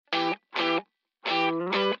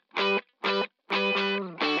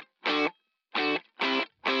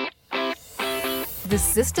The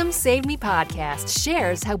System Saved Me podcast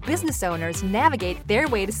shares how business owners navigate their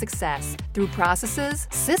way to success through processes,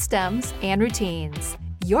 systems, and routines.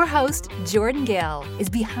 Your host, Jordan Gill, is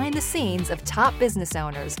behind the scenes of top business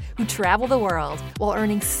owners who travel the world while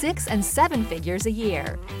earning 6 and 7 figures a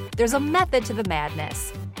year. There's a method to the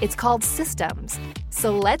madness. It's called systems.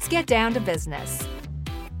 So let's get down to business.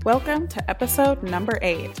 Welcome to episode number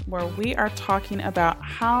 8, where we are talking about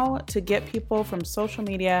how to get people from social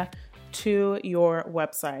media to your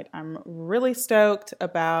website. I'm really stoked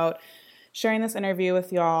about sharing this interview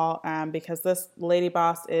with y'all because this lady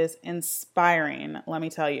boss is inspiring, let me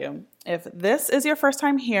tell you. If this is your first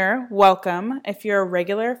time here, welcome. If you're a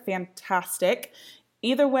regular, fantastic.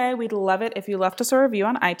 Either way, we'd love it if you left us a review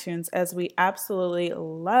on iTunes, as we absolutely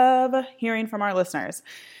love hearing from our listeners.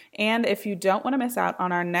 And if you don't want to miss out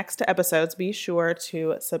on our next episodes, be sure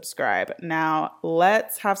to subscribe. Now,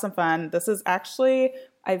 let's have some fun. This is actually,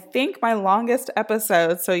 I think, my longest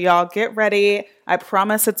episode, so y'all get ready. I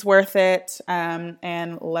promise it's worth it,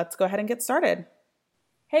 and let's go ahead and get started.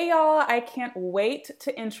 Hey y'all, I can't wait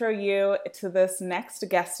to intro you to this next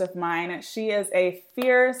guest of mine. She is a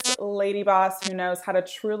fierce lady boss who knows how to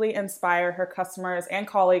truly inspire her customers and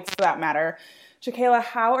colleagues for that matter. Chakayla,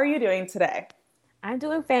 how are you doing today? I'm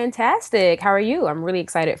doing fantastic. How are you? I'm really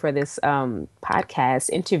excited for this podcast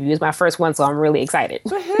interview. It's my first one, so I'm really excited.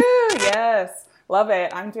 Woohoo! Yes. Love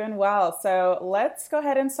it. I'm doing well. So let's go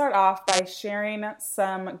ahead and start off by sharing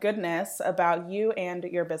some goodness about you and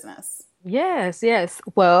your business. Yes.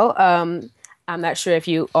 Well, I'm not sure if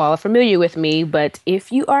you all are familiar with me, but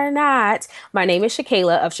if you are not, my name is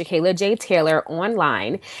Chakayla of Chakayla J. Taylor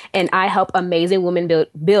online, and I help amazing women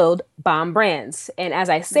build bomb brands. And as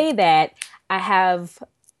I say that, I have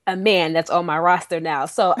a man that's on my roster now.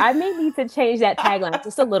 So I may need to change that tagline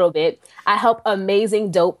just a little bit. I help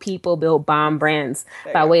amazing, dope people build bomb brands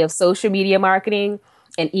by way of social media marketing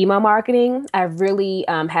and email marketing. I really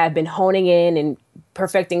have been honing in and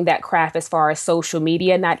perfecting that craft as far as social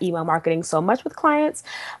media, not email marketing so much with clients.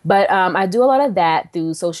 But I do a lot of that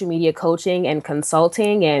through social media coaching and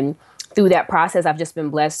consulting. And through that process, I've just been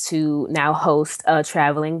blessed to now host a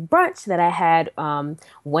traveling brunch that I had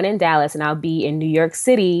one in Dallas, and I'll be in New York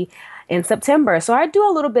City in September. So I do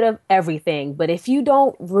a little bit of everything. But if you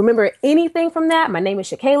don't remember anything from that, my name is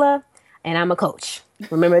Chakayla, and I'm a coach.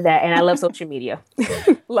 Remember that. And I love social media.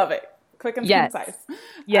 Love it. Quick and concise.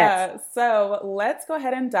 Yes. So let's go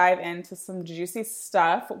ahead and dive into some juicy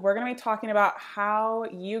stuff. We're going to be talking about how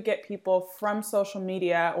you get people from social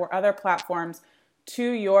media or other platforms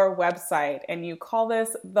to your website. And you call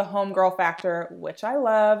this the homegirl factor, which I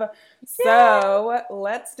love. So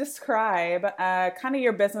let's describe kind of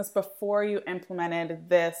your business before you implemented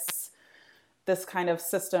this kind of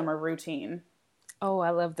system or routine. Oh,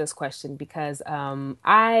 I love this question because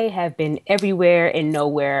I have been everywhere and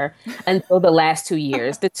nowhere until the last 2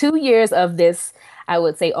 years. The 2 years of this, I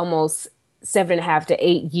would say almost 7.5 to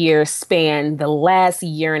 8 year span, the last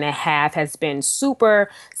year and a half has been super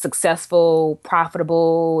successful,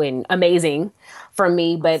 profitable, and amazing for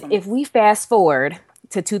me. But if we fast forward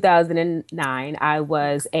to 2009, I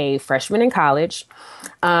was a freshman in college.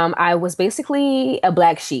 I was basically a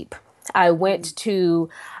black sheep. I went to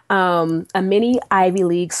a mini Ivy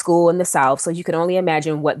League school in the South. So you can only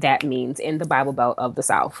imagine what that means in the Bible Belt of the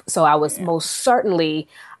South. So I was most certainly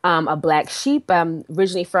a black sheep. I'm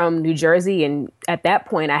originally from New Jersey. And at that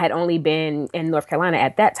point, I had only been in North Carolina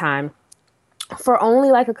at that time for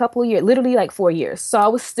only like a couple of years, literally like 4 years. So I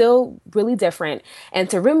was still really different. And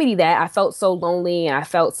to remedy that, I felt so lonely and I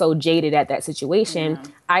felt so jaded at that situation.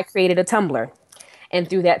 I created a Tumblr. And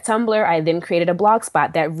through that Tumblr, I then created a blog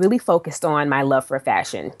spot that really focused on my love for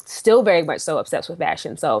fashion. Still very much so obsessed with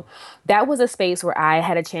fashion. So that was a space where I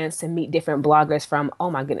had a chance to meet different bloggers from, oh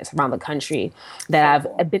my goodness, around the country that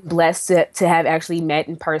I've been blessed to have actually met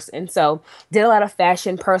in person. So did a lot of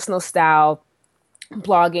fashion, personal style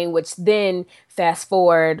blogging, which then fast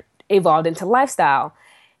forward evolved into lifestyle.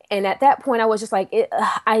 And at that point, I was just like,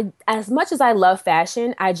 as much as I love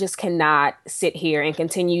fashion, I just cannot sit here and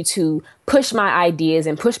continue to push my ideas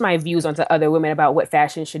and push my views onto other women about what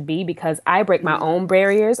fashion should be, because I break my own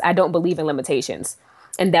barriers. I don't believe in limitations.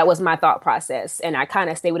 And that was my thought process. And I kind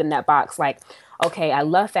of stay within that box like, okay, I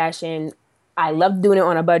love fashion. I love doing it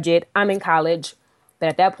on a budget. I'm in college. But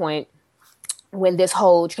at that point, when this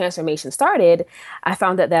whole transformation started, I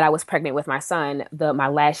found out that I was pregnant with my son my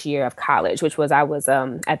last year of college, which was,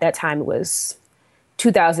 at that time it was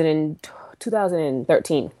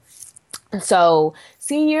 2013. So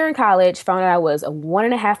senior year in college, found out I was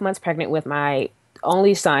 1.5 months pregnant with my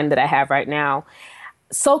only son that I have right now.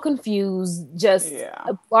 So confused,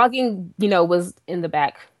 blogging, was in the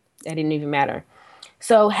back. That didn't even matter.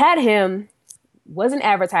 So had him, wasn't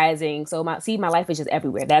advertising. So my life is just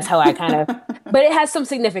everywhere. That's how I kind of, but it has some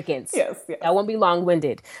significance. Yes, yes. I won't be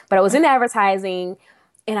long-winded, but I was in advertising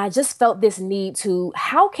and I just felt this need to,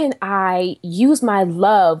 how can I use my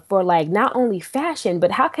love for like not only fashion,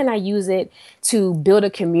 but how can I use it to build a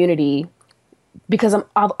community? Because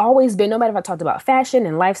I've always been, no matter if I talked about fashion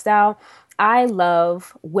and lifestyle, I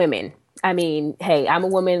love women. I mean, hey, I'm a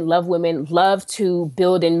woman, love to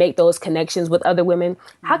build and make those connections with other women.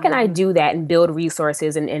 How can I do that and build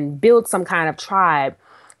resources and build some kind of tribe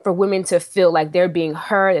for women to feel like they're being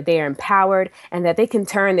heard, that they are empowered, and that they can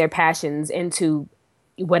turn their passions into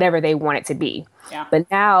whatever they want it to be. Yeah. But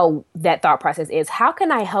now that thought process is, how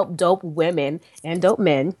can I help dope women and dope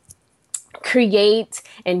men create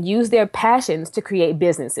and use their passions to create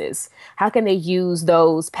businesses? How can they use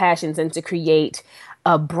those passions and to create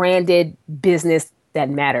a branded business that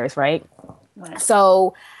matters, right?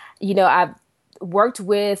 So, I worked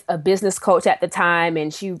with a business coach at the time,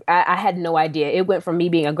 and I had no idea. It went from me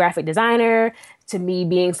being a graphic designer to me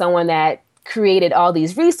being someone that created all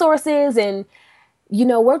these resources, and,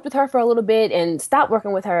 worked with her for a little bit and stopped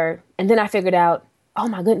working with her. And then I figured out, oh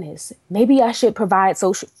my goodness, maybe I should provide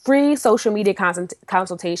free social media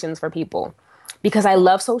consultations for people, because I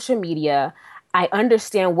love social media. I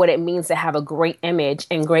understand what it means to have a great image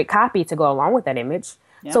and great copy to go along with that image.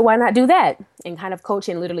 Yeah. So why not do that? And kind of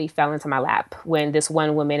coaching literally fell into my lap when this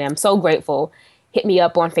one woman, I'm so grateful, hit me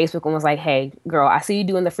up on Facebook and was like, hey, girl, I see you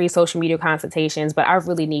doing the free social media consultations, but I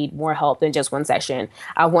really need more help than just one session.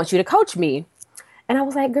 I want you to coach me. And I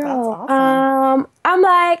was like, girl, awesome. I'm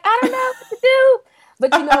like, I don't know what to do.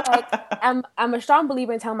 But, like, I'm a strong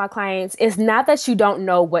believer in telling my clients, it's not that you don't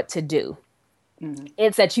know what to do. Mm-hmm.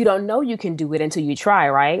 It's that you don't know you can do it until you try,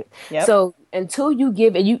 right? Yep. So until you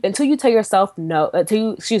tell yourself no,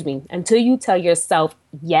 until you tell yourself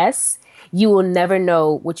yes, you will never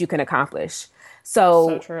know what you can accomplish.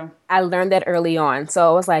 So true. I learned that early on. So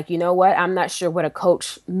I was like, you know what? I'm not sure what a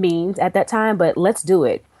coach means at that time, but let's do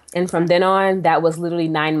it. And from then on, that was literally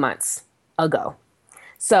 9 months ago.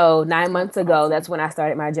 So 9 months ago, that's when I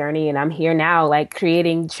started my journey, and I'm here now, like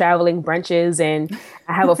creating traveling brunches, and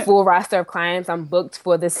I have a full roster of clients. I'm booked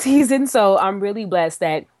for the season. So I'm really blessed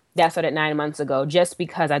that started 9 months ago, just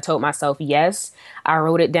because I told myself yes. I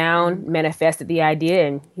wrote it down, manifested the idea,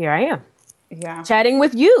 and here I am. Yeah. Chatting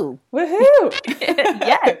with you. Woohoo!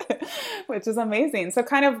 Yes. Which is amazing. So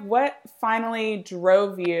kind of what finally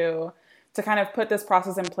drove you to kind of put this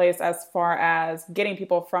process in place as far as getting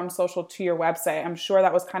people from social to your website? I'm sure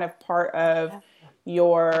that was kind of part of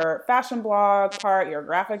your fashion blog part, your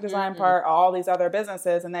graphic design part, all these other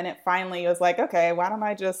businesses. And then it finally was like, okay, why don't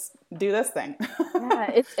I just do this thing?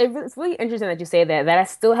 Yeah, it's really interesting that you say that I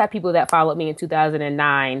still have people that followed me in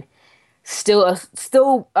 2009 still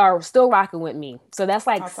rocking with me. So that's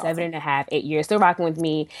like awesome. 7.5, 8 years, still rocking with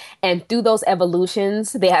me. And through those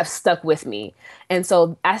evolutions, they have stuck with me. And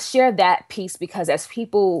so I share that piece because as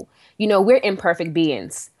people, we're imperfect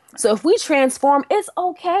beings. So if we transform, it's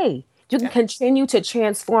okay. You can continue to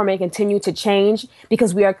transform and continue to change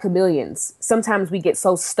because we are chameleons. Sometimes we get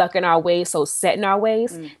so stuck in our ways, so set in our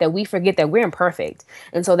ways that we forget that we're imperfect.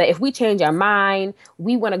 And so that if we change our mind,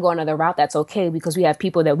 we want to go another route, that's okay, because we have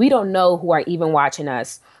people that we don't know who are even watching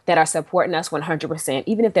us that are supporting us 100%.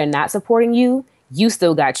 Even if they're not supporting you, you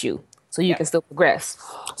still got you. So you can still progress.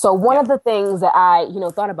 So one of the things that I,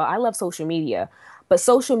 thought about, I love social media. But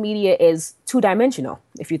social media is two-dimensional,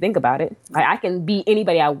 if you think about it. I can be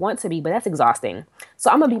anybody I want to be, but that's exhausting. So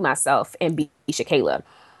I'm going to be myself and be Chakayla.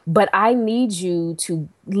 But I need you to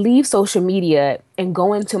leave social media and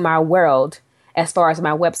go into my world as far as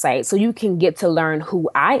my website so you can get to learn who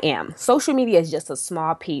I am. Social media is just a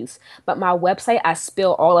small piece. But my website, I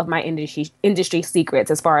spill all of my industry secrets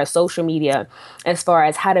as far as social media, as far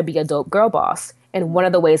as how to be a dope girl boss. And one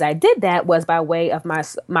of the ways I did that was by way of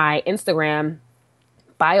my Instagram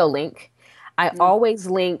bio link. I always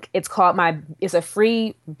link, it's a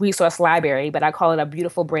free resource library, but I call it a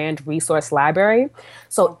beautiful brand resource library.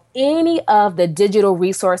 So any of the digital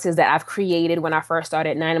resources that I've created when I first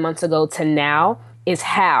started 9 months ago to now is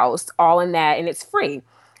housed all in that, and it's free.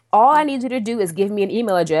 All I need you to do is give me an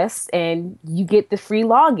email address and you get the free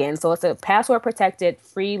login. So it's a password protected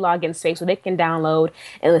free login space where they can download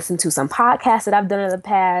and listen to some podcasts that I've done in the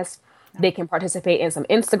past. They can participate in some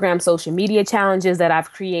Instagram social media challenges that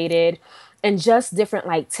I've created, and just different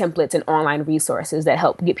like templates and online resources that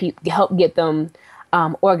help get them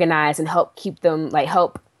organized and help keep them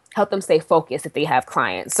help them stay focused if they have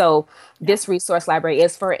clients. So this resource library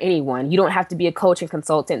is for anyone. You don't have to be a coach and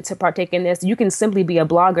consultant to partake in this. You can simply be a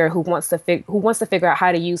blogger who wants to figure out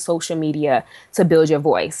how to use social media to build your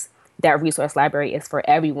voice. that resource library is for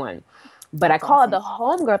everyone. But That's I call awesome. it the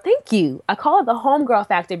homegirl. Thank you. I call it the homegirl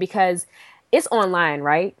factor because it's online,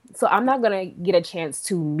 right? So I'm not going to get a chance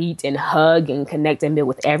to meet and hug and connect and build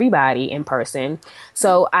with everybody in person.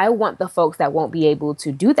 So I want the folks that won't be able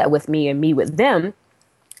to do that with me and me with them,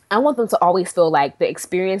 I want them to always feel like the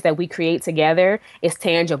experience that we create together is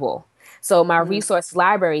tangible. So my resource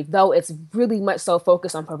library, though it's really much so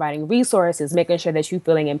focused on providing resources, making sure that you're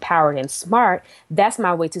feeling empowered and smart, that's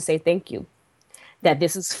my way to say thank you. That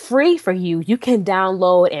this is free for you. You can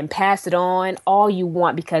download and pass it on all you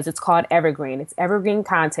want because it's called evergreen. It's evergreen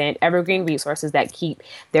content, evergreen resources that keep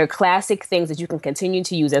their classic things that you can continue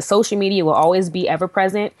to use. As social media will always be ever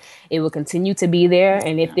present, it will continue to be there.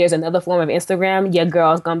 And if there's another form of Instagram, your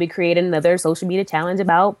girl's going to be creating another social media challenge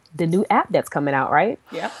about the new app that's coming out, right?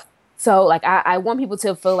 Yep. So like I want people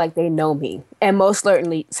to feel like they know me. And most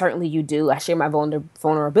certainly you do. I share my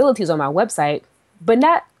vulnerabilities on my website, but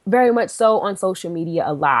not very much so on social media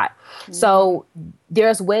a lot. So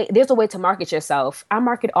there's a way to market yourself. I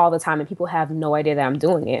market all the time and people have no idea that I'm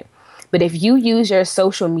doing it. But if you use your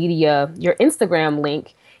social media, your Instagram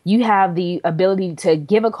link, you have the ability to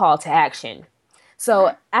give a call to action.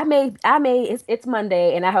 So it's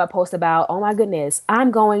Monday and I have a post about, oh my goodness, I'm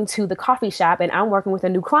going to the coffee shop and I'm working with a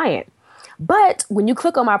new client. But when you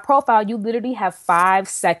click on my profile, you literally have 5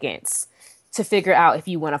 seconds to figure out if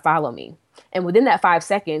you want to follow me. And within that 5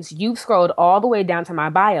 seconds, you've scrolled all the way down to my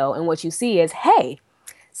bio. And what you see is, hey,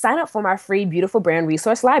 sign up for my free Beautiful Brand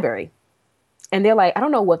Resource Library. And they're like, I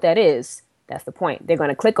don't know what that is. That's the point. They're going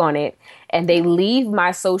to click on it and they leave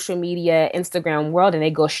my social media Instagram world and they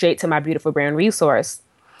go straight to my Beautiful Brand Resource.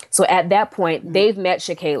 So at that point, they've met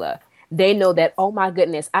Chakayla. They know that, oh my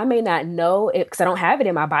goodness, I may not know it because I don't have it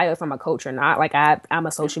in my bio if I'm a coach or not. Like I'm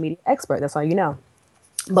a social media expert. That's all you know.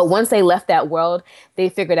 But once they left that world, they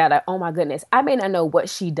figured out that, oh my goodness, I may not know what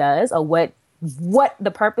she does or what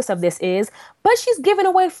the purpose of this is, but she's giving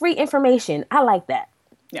away free information. I like that.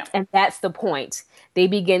 Yeah. And that's the point. They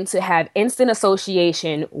begin to have instant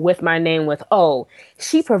association with my name with, oh,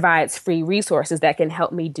 she provides free resources that can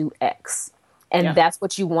help me do X. And that's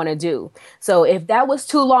what you want to do. So if that was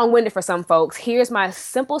too long-winded for some folks, here's my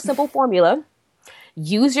simple formula.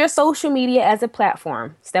 Use your social media as a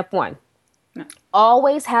platform. Step 1.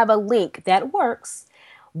 Always have a link that works,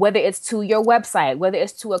 whether it's to your website, whether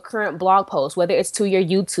it's to a current blog post, whether it's to your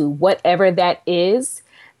YouTube, whatever that is,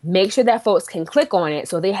 make sure that folks can click on it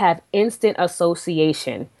so they have instant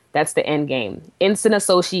association. That's the end game. Instant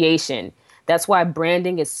association. That's why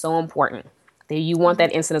branding is so important. You want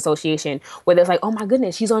that instant association, whether it's like, oh my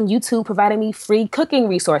goodness, she's on YouTube providing me free cooking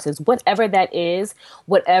resources, whatever that is,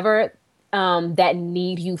 whatever that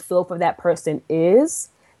need you feel for that person is.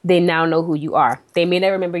 They now know who you are. They may not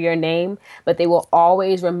remember your name, but they will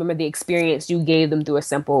always remember the experience you gave them through a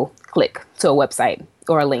simple click to a website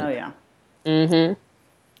or a link. Oh, yeah.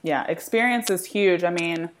 Yeah, experience is huge. I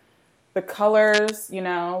mean, the colors,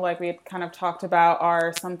 like we had kind of talked about,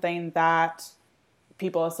 are something that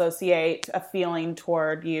people associate a feeling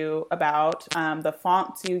toward you about. The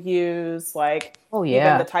fonts you use, like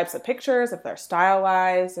even the types of pictures, if they're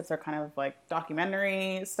stylized, if they're kind of like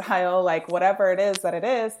documentary style, like whatever it is that it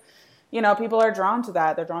is, people are drawn to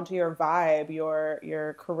that. They're drawn to your vibe,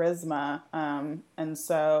 your charisma. And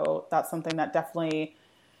so that's something that definitely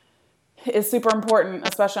is super important,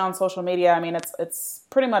 especially on social media. I mean, it's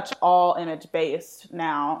pretty much all image based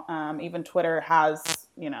now. Even Twitter has,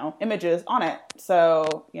 images on it.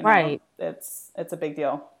 So, it's a big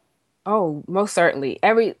deal. Oh, most certainly.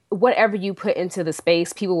 Whatever you put into the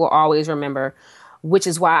space, people will always remember, which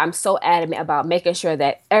is why I'm so adamant about making sure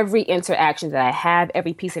that every interaction that I have,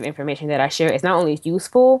 every piece of information that I share is not only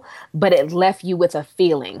useful, but it left you with a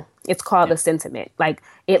feeling. It's called a sentiment. Like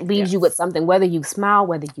it leaves you with something, whether you smile,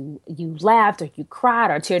 whether you laughed or you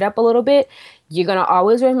cried or teared up a little bit, you're going to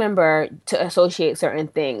always remember to associate certain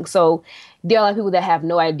things. So there are a lot of people that have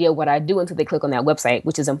no idea what I do until they click on that website,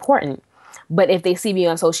 which is important. But if they see me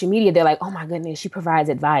on social media, they're like, oh my goodness, she provides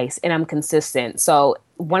advice and I'm consistent. So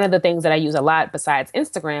one of the things that I use a lot besides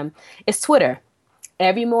Instagram is Twitter.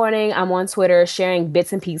 Every morning I'm on Twitter sharing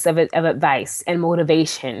bits and pieces of advice and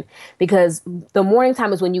motivation, because the morning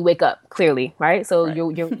time is when you wake up, clearly, right? So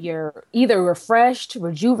you're either refreshed,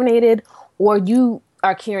 rejuvenated, or you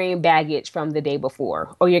are carrying baggage from the day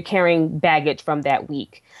before, or you're carrying baggage from that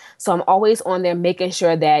week. So I'm always on there making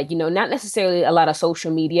sure that, not necessarily a lot of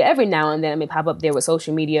social media. Every now and then I may pop up there with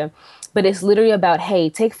social media, but it's literally about, hey,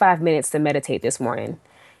 take 5 minutes to meditate this morning.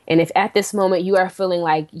 And if at this moment you are feeling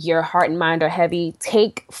like your heart and mind are heavy,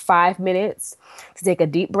 take 5 minutes to take a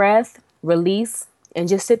deep breath, release, and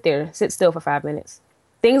just sit still for 5 minutes.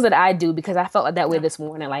 things that I do, because I felt like that way this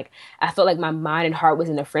morning. Like, I felt like my mind and heart was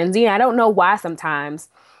in a frenzy. And I don't know why sometimes,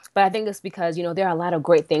 but I think it's because, there are a lot of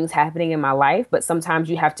great things happening in my life, but sometimes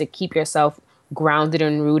you have to keep yourself grounded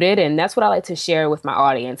and rooted. And that's what I like to share with my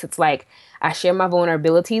audience. It's like, I share my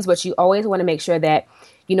vulnerabilities, but you always want to make sure that,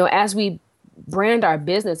 as we brand our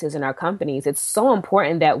businesses and our companies, it's so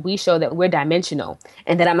important that we show that we're dimensional,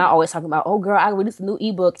 and that I'm not always talking about, oh girl, I released a new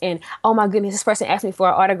ebook and oh my goodness, this person asked me for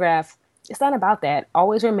an autograph. It's not about that.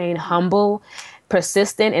 Always remain humble,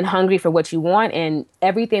 persistent, and hungry for what you want, and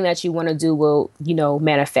everything that you want to do will,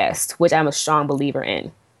 manifest, which I'm a strong believer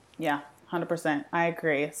in. Yeah, 100%. I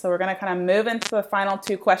agree. So we're going to kind of move into the final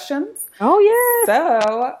two questions. Oh yeah.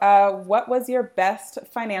 So, what was your best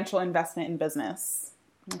financial investment in business?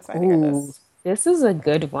 I'm excited to hear this. This is a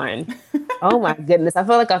good one. Oh my goodness. I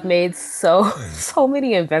feel like I've made so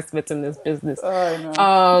many investments in this business. Oh,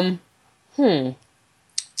 I know.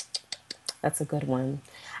 That's a good one.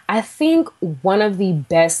 I think one of the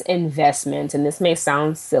best investments, and this may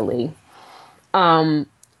sound silly,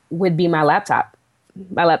 would be my laptop.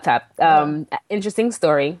 Interesting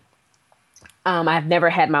story. I've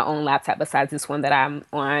never had my own laptop besides this one that I'm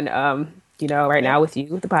on, right now with you,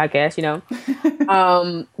 with the podcast,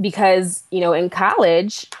 because, in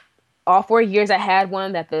college, all 4 years I had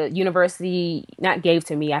one that the university not gave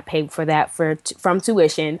to me. I paid for that from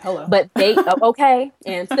tuition. Hello. But they, okay,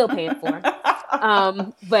 and still paying for it.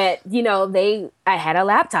 But, I had a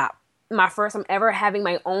laptop. My first time ever having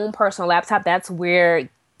my own personal laptop. That's where,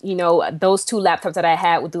 those two laptops that I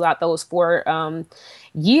had throughout those 4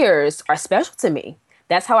 years are special to me.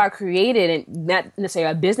 That's how I created, and not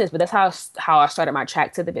necessarily a business, but that's how I started my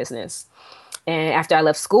track to the business. And after I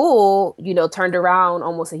left school, turned around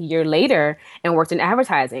almost a year later and worked in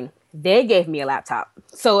advertising. They gave me a laptop.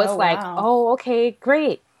 So it's oh, okay,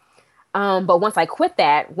 great. But once I quit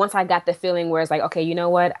that, once I got the feeling where it's like, okay, you know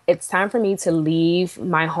what? It's time for me to leave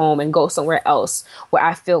my home and go somewhere else where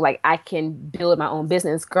I feel like I can build my own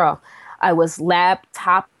business. Girl, I was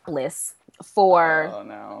laptopless for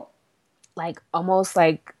almost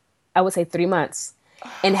I would say 3 months,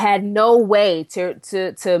 and had no way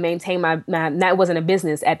to maintain my that wasn't a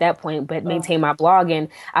business at that point, but maintain my blog. And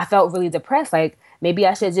I felt really depressed. Like, maybe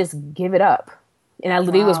I should just give it up. And I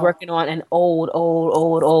literally was working on an old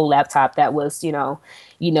laptop that was,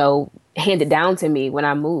 handed down to me when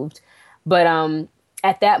I moved. But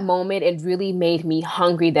at that moment, it really made me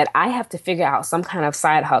hungry that I have to figure out some kind of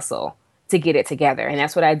side hustle to get it together. And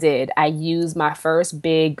that's what I did. I used my first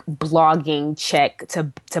big blogging check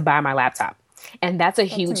to buy my laptop. And that's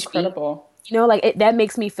huge incredible. Feat. That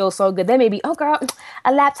makes me feel so good. That may be, oh girl,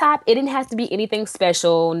 a laptop. It didn't have to be anything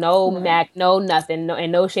special. No Mac, no nothing,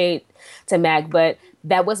 and no shade to Mac. But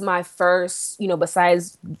that was my first,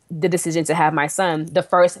 besides the decision to have my son, the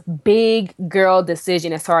first big girl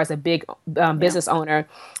decision as far as a big business owner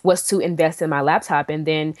was to invest in my laptop, and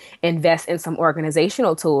then invest in some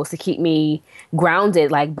organizational tools to keep me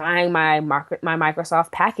grounded, like buying my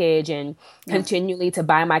Microsoft package and continually to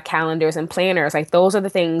buy my calendars and planners. Like, those are the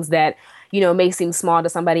things that, may seem small to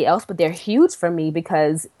somebody else, but they're huge for me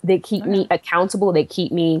because they keep me accountable. They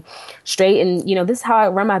keep me straight. And, this is how I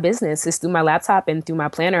run my business, is through my laptop and through my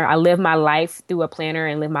planner. I live my life through a planner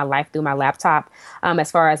and live my life through my laptop, as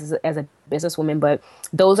far as a businesswoman. But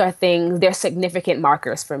those are things, they're significant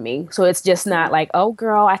markers for me. So it's just not like, oh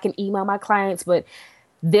girl, I can email my clients. But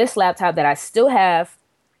this laptop that I still have,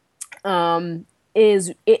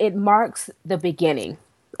 it marks the beginning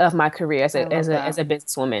of my career as a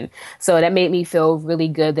businesswoman. So that made me feel really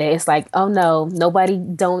good that it's like, oh no, nobody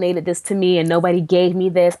donated this to me and nobody gave me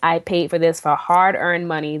this. I paid for this for hard-earned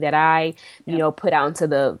money that I, put out into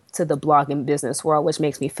the blog and business world, which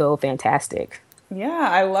makes me feel fantastic. Yeah,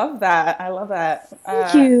 I love that.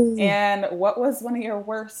 Thank you. And what was one of your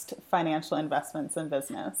worst financial investments in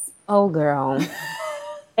business? Oh, girl.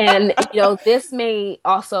 And, this may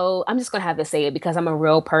also, I'm just going to have to say it because I'm a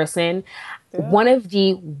real person. Yeah. One of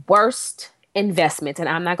the worst investments, and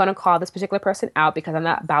I'm not going to call this particular person out because I'm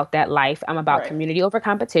not about that life. I'm about community over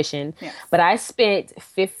competition. Yes. But I spent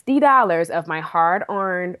 $50 of my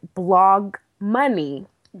hard-earned blog money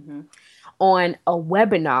on a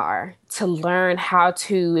webinar to learn how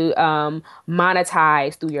to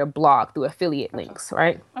monetize through your blog, through affiliate links,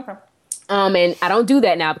 right? Okay. And I don't do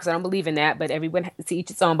that now because I don't believe in that, but everyone to each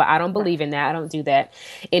its own, but I don't believe in that. I don't do that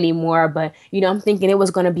anymore. But, I'm thinking it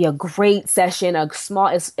was going to be a great session,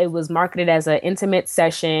 it was marketed as an intimate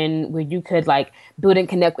session where you could build and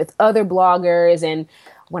connect with other bloggers. And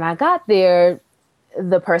when I got there,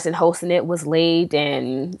 the person hosting it was late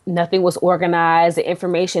and nothing was organized. The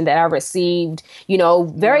information that I received,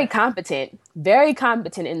 very competent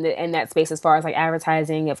in that space as far as like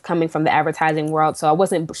advertising, of coming from the advertising world. So I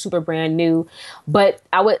wasn't super brand new, but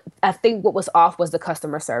I think what was off was the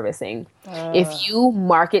customer servicing. If you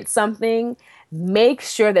market something, make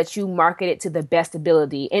sure that you market it to the best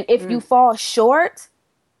ability. And if you fall short,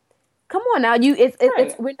 come on now,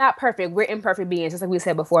 it's we're not perfect. We're imperfect beings, just like we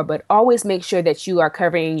said before, but always make sure that you are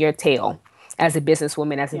covering your tail as a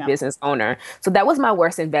businesswoman, as a business owner. So that was my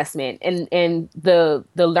worst investment. And the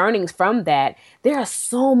learnings from that, there are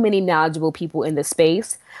so many knowledgeable people in the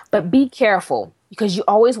space, but be careful because you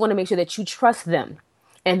always want to make sure that you trust them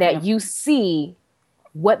and that you see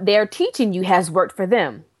what they're teaching you has worked for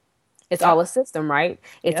them. It's all a system, right?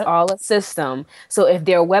 It's all a system. So if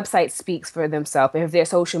their website speaks for themselves, if their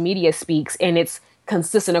social media speaks and it's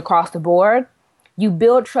consistent across the board, you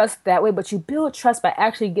build trust that way, but you build trust by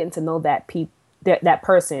actually getting to know that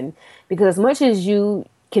person. Because as much as you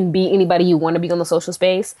can be anybody you want to be on the social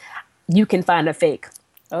space, you can find a fake.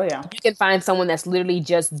 Oh, yeah. You can find someone that's literally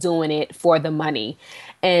just doing it for the money.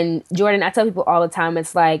 And Jordan, I tell people all the time,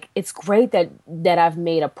 it's like, it's great that I've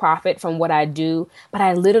made a profit from what I do, but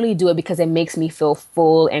I literally do it because it makes me feel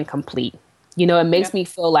full and complete. It makes me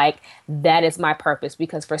feel like that is my purpose,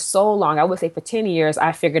 because for so long, I would say for 10 years,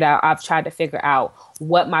 I've tried to figure out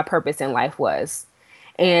what my purpose in life was.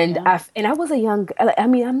 And I was I'm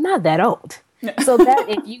not that old. So that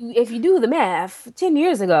if you do the math, 10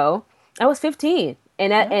 years ago, I was 15.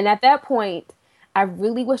 And at that point, I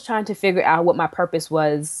really was trying to figure out what my purpose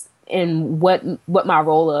was and what my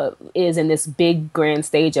role is in this big grand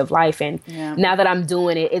stage of life. And now that I'm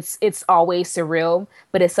doing it, it's always surreal,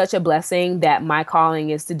 but it's such a blessing that my calling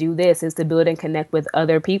is to do this, is to build and connect with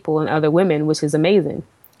other people and other women, which is amazing.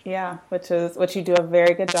 Yeah, which you do a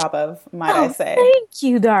very good job of, might I say. Thank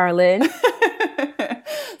you, darling.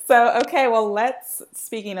 So, okay, well,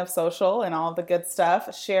 speaking of social and all the good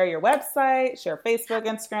stuff, share your website, share Facebook,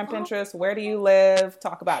 Instagram, Pinterest. Where do you live?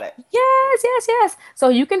 Talk about it. Yes. So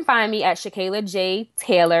you can find me at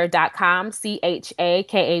ChakaylaJTaylor.com,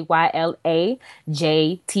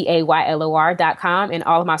 ChakaylaJTaylor.com. And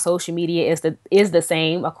all of my social media is the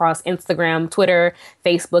same across Instagram, Twitter,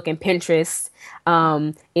 Facebook, and Pinterest.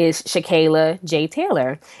 Is Chakayla J.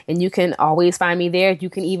 Taylor. And you can always find me there. You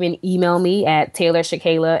can even email me at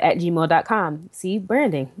taylorchakayla@gmail.com. See,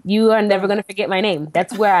 branding. You are never going to forget my name.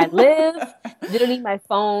 That's where I live. Literally, my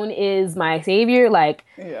phone is my savior. Like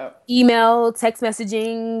email, text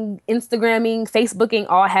messaging, Instagramming, Facebooking,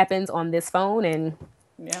 all happens on this phone, and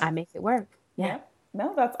I make it work. Yeah.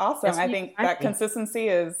 No, that's awesome. I think that consistency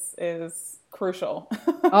is crucial.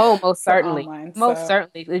 Oh, most certainly.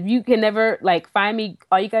 Certainly. If you can never find me,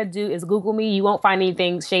 all you gotta do is Google me. You won't find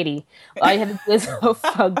anything shady. All you have to do is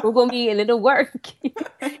Google me and it'll work.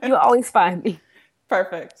 You'll always find me.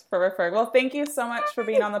 Perfect. Well, thank you so much for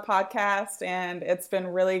being on the podcast, and it's been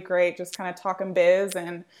really great just kind of talking biz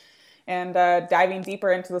and diving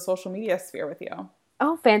deeper into the social media sphere with you.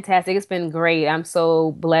 Oh, fantastic. It's been great. I'm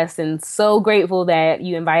so blessed and so grateful that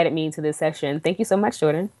you invited me to this session. Thank you so much,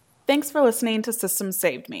 Jordan. Thanks for listening to Systems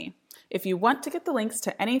Saved Me. If you want to get the links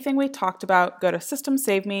to anything we talked about, go to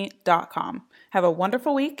systemsaveme.com. Have a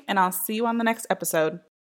wonderful week, and I'll see you on the next episode.